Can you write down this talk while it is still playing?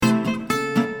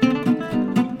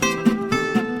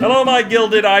Hello, my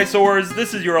gilded eyesores.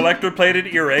 This is your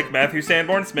electroplated earache, Matthew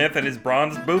Sanborn Smith, and his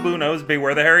bronzed boo-boo nose,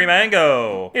 Beware the Hairy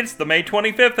Mango. It's the May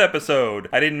 25th episode.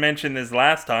 I didn't mention this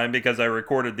last time because I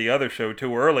recorded the other show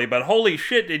too early, but holy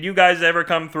shit, did you guys ever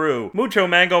come through. Mucho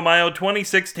Mango Mayo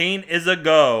 2016 is a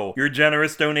go. Your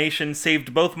generous donation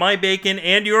saved both my bacon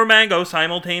and your mango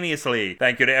simultaneously.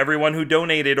 Thank you to everyone who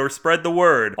donated or spread the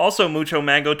word. Also, Mucho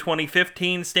Mango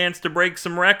 2015 stands to break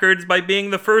some records by being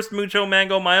the first Mucho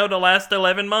Mango Mayo to last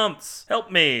 11 months.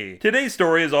 Help me. Today's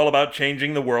story is all about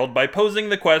changing the world by posing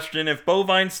the question, if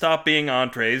bovines stop being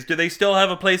entrees, do they still have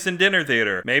a place in dinner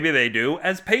theater? Maybe they do,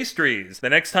 as pastries. The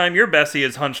next time your Bessie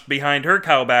is hunched behind her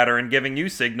cow batter and giving you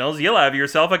signals, you'll have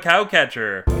yourself a cow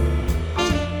catcher.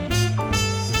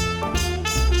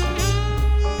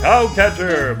 Cow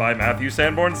Catcher by Matthew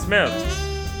Sanborn Smith.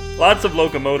 Lots of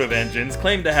locomotive engines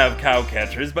claim to have cow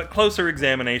catchers, but closer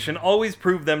examination always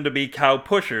proved them to be cow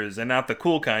pushers and not the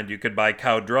cool kind you could buy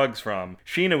cow drugs from.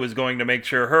 Sheena was going to make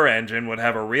sure her engine would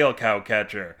have a real cow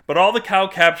catcher. But all the cow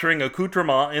capturing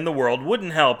accoutrement in the world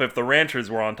wouldn't help if the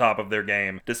ranchers were on top of their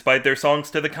game. Despite their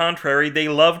songs to the contrary, they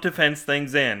loved to fence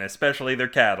things in, especially their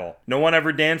cattle. No one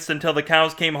ever danced until the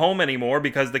cows came home anymore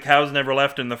because the cows never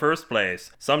left in the first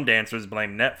place. Some dancers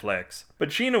blame Netflix. But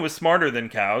Sheena was smarter than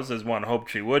cows, as one hoped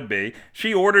she would be.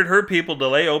 She ordered her people to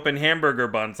lay open hamburger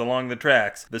buns along the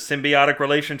tracks. The symbiotic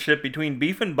relationship between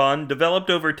beef and bun,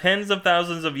 developed over tens of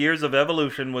thousands of years of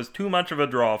evolution, was too much of a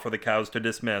draw for the cows to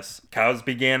dismiss. Cows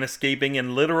began escaping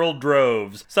in literal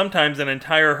droves. Sometimes an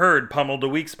entire herd pummeled a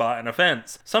weak spot in a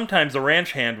fence. Sometimes a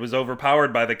ranch hand was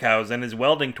overpowered by the cows and his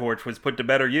welding torch was put to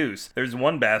better use. There's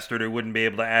one bastard who wouldn't be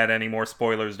able to add any more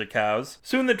spoilers to cows.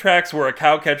 Soon the tracks were a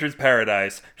cow catcher's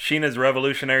paradise. Sheena's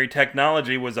revolutionary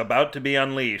technology was about to be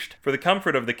unleashed. For the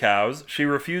comfort of the cows, she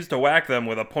refused to whack them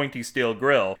with a pointy steel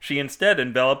grill. She instead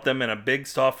enveloped them in a big,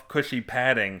 soft, cushy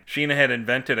padding. Sheena had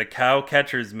invented a cow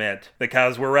catcher's mitt. The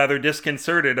cows were rather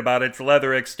disconcerted about its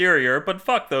leather exterior, but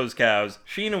fuck those cows.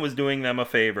 Sheena was doing them a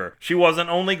favor. She wasn't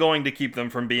only going to keep them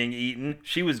from being eaten,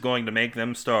 she was going to make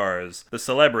them stars. The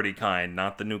celebrity kind,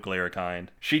 not the nuclear kind.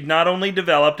 She'd not only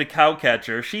developed a cow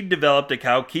catcher, she'd developed a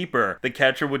cow keeper. The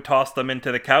catcher would toss them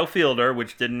into the cow fielder,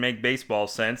 which didn't make baseball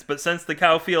sense, but since the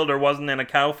cow fielder wasn't in a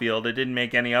cow field, it didn't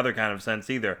make any other kind of sense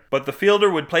either. But the fielder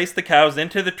would place the cows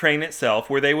into the train itself,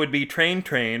 where they would be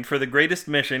trained for the greatest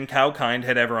mission cowkind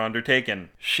had ever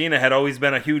undertaken. Sheena had always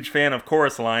been a huge fan of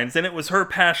chorus lines, and it was her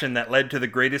passion that led to the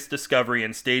greatest discovery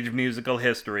in stage musical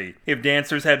history. If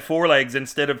dancers had 4 legs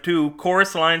instead of 2,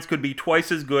 chorus lines could be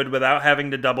twice as good without having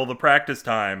to double the practice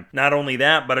time. Not only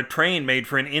that, but a train made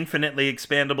for an infinitely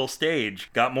expandable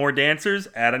stage. Got more dancers?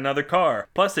 Add another car.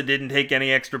 Plus, it didn't take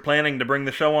any extra planning to bring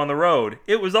the show on the road.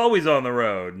 It was always on the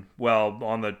road. Well,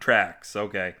 on the tracks,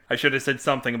 okay. I should have said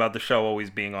something about the show always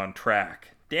being on track.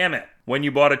 Damn it. When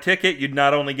you bought a ticket, you'd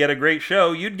not only get a great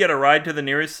show, you'd get a ride to the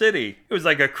nearest city. It was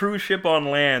like a cruise ship on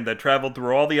land that traveled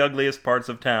through all the ugliest parts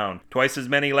of town. Twice as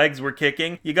many legs were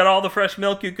kicking, you got all the fresh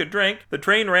milk you could drink, the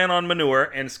train ran on manure,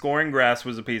 and scoring grass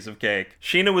was a piece of cake.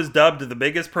 Sheena was dubbed the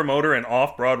biggest promoter in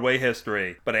off-Broadway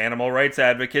history, but animal rights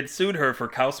advocates sued her for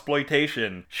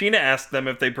cowsploitation. Sheena asked them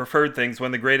if they preferred things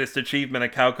when the greatest achievement a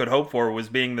cow could hope for was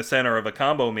being the center of a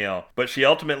combo meal, but she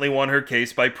ultimately won her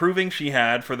case by proving she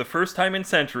had, for the first time in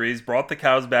centuries, brought the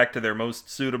cows back to their most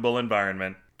suitable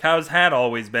environment. Cows had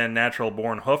always been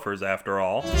natural-born hoofers, after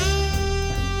all.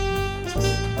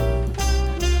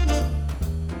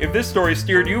 If this story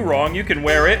steered you wrong, you can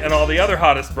wear it and all the other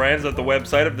hottest brands at the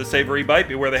website of The Savory Bite,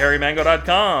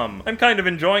 BewareTheHairyMango.com. I'm kind of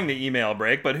enjoying the email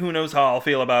break, but who knows how I'll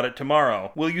feel about it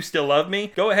tomorrow. Will you still love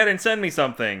me? Go ahead and send me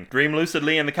something. Dream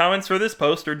lucidly in the comments for this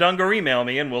post, or Dungar email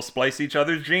me and we'll splice each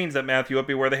other's jeans at Matthew at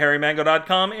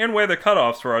BewareTheHairyMango.com and wear the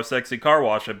cutoffs for our sexy car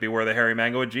wash at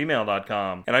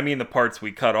BewareTheHairyMango@gmail.com. And I mean the parts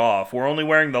we cut off. We're only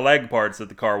wearing the leg parts at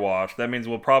the car wash. That means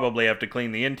we'll probably have to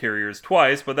clean the interiors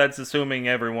twice, but that's assuming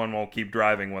everyone won't keep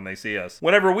driving when they see us.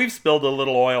 Whenever we've spilled a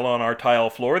little oil on our tile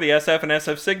floor, the SF and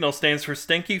SF signal stands for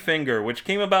Stinky Finger, which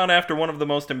came about after one of the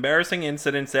most embarrassing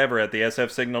incidents ever at the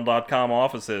SFSignal.com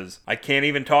offices. I can't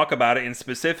even talk about it in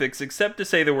specifics except to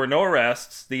say there were no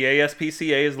arrests, the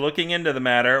ASPCA is looking into the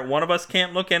matter, one of us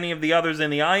can't look any of the others in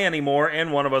the eye anymore,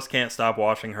 and one of us can't stop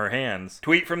washing her hands.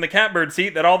 Tweet from the catbird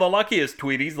seat that all the luckiest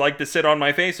tweeties like to sit on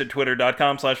my face at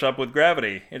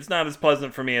twitter.com/upwithgravity. It's not as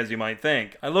pleasant for me as you might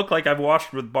think. I look like I've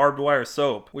washed with barbed wire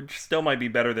soap. soap, which still might be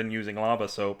better than using lava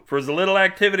soap. For as little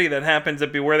activity that happens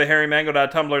at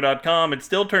bewarethehairymango.tumblr.com, it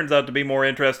still turns out to be more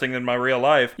interesting than my real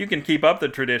life. You can keep up the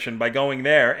tradition by going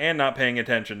there and not paying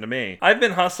attention to me. I've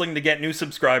been hustling to get new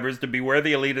subscribers to Beware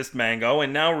the Elitist Mango,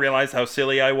 and now realize how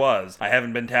silly I was. I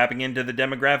haven't been tapping into the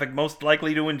demographic most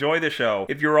likely to enjoy the show.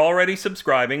 If you're already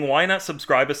subscribing, why not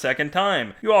subscribe a second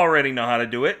time? You already know how to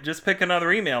do it, just pick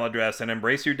another email address and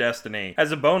embrace your destiny.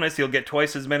 As a bonus, you'll get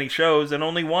twice as many shows, and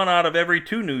only 1 out of every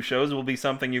 2 new shows will be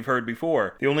something you've heard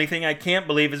before. The only thing I can't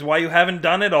believe is why you haven't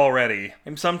done it already.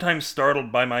 I'm sometimes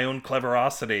startled by my own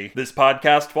cleverosity. This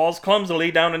podcast falls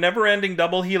clumsily down a never-ending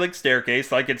double helix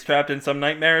staircase like it's trapped in some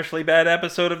nightmarishly bad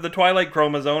episode of The Twilight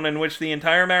Chromosome in which the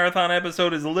entire marathon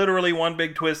episode is literally one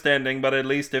big twist ending, but at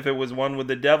least if it was one with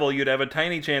the devil, you'd have a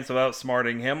tiny chance of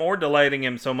outsmarting him or delighting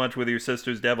him so much with your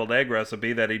sister's deviled egg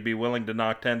recipe that he'd be willing to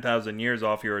knock 10,000 years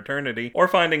off your eternity, or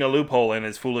finding a loophole in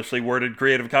his foolishly worded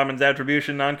Creative Commons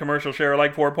Attribution Non-Commercial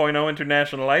Share-alike 4.0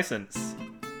 international license.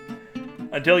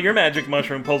 Until your magic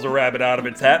mushroom pulls a rabbit out of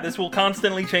its hat, this will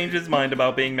constantly change his mind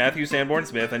about being Matthew Sanborn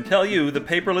Smith and tell you the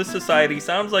paperless society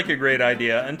sounds like a great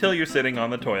idea until you're sitting on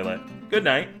the toilet. Good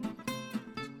night.